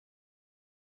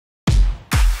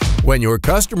When your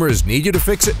customers need you to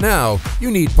fix it now, you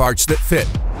need parts that fit.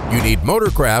 You need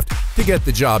Motorcraft to get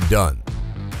the job done.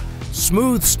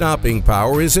 Smooth stopping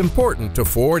power is important to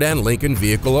Ford and Lincoln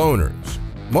vehicle owners.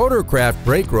 Motorcraft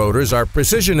brake rotors are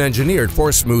precision engineered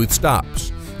for smooth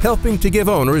stops, helping to give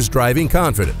owners driving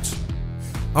confidence.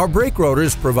 Our brake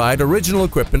rotors provide original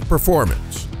equipment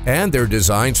performance, and they're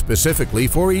designed specifically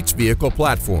for each vehicle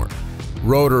platform.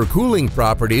 Rotor cooling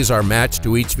properties are matched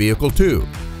to each vehicle too.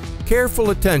 Careful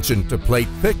attention to plate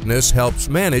thickness helps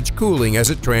manage cooling as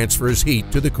it transfers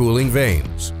heat to the cooling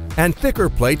vanes. And thicker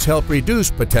plates help reduce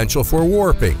potential for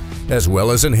warping, as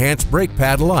well as enhance brake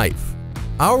pad life.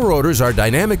 Our rotors are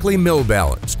dynamically mill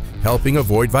balanced, helping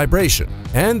avoid vibration,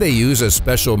 and they use a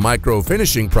special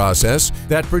micro-finishing process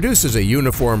that produces a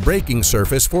uniform braking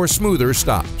surface for smoother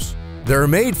stops. They're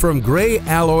made from gray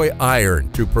alloy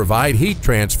iron to provide heat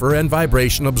transfer and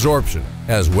vibration absorption,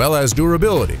 as well as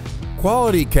durability.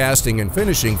 Quality casting and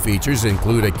finishing features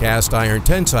include a cast iron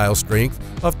tensile strength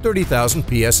of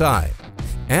 30,000 psi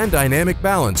and dynamic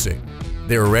balancing.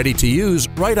 They're ready to use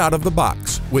right out of the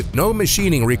box, with no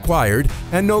machining required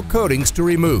and no coatings to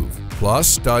remove. Plus,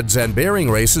 studs and bearing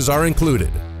races are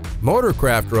included.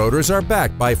 Motorcraft rotors are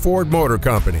backed by Ford Motor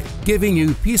Company, giving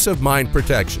you peace of mind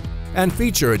protection, and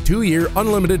feature a 2-year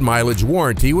unlimited mileage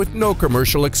warranty with no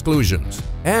commercial exclusions.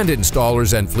 And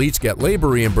installers and fleets get labor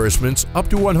reimbursements up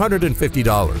to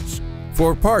 $150.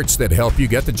 For parts that help you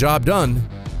get the job done,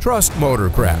 trust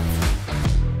Motorcraft.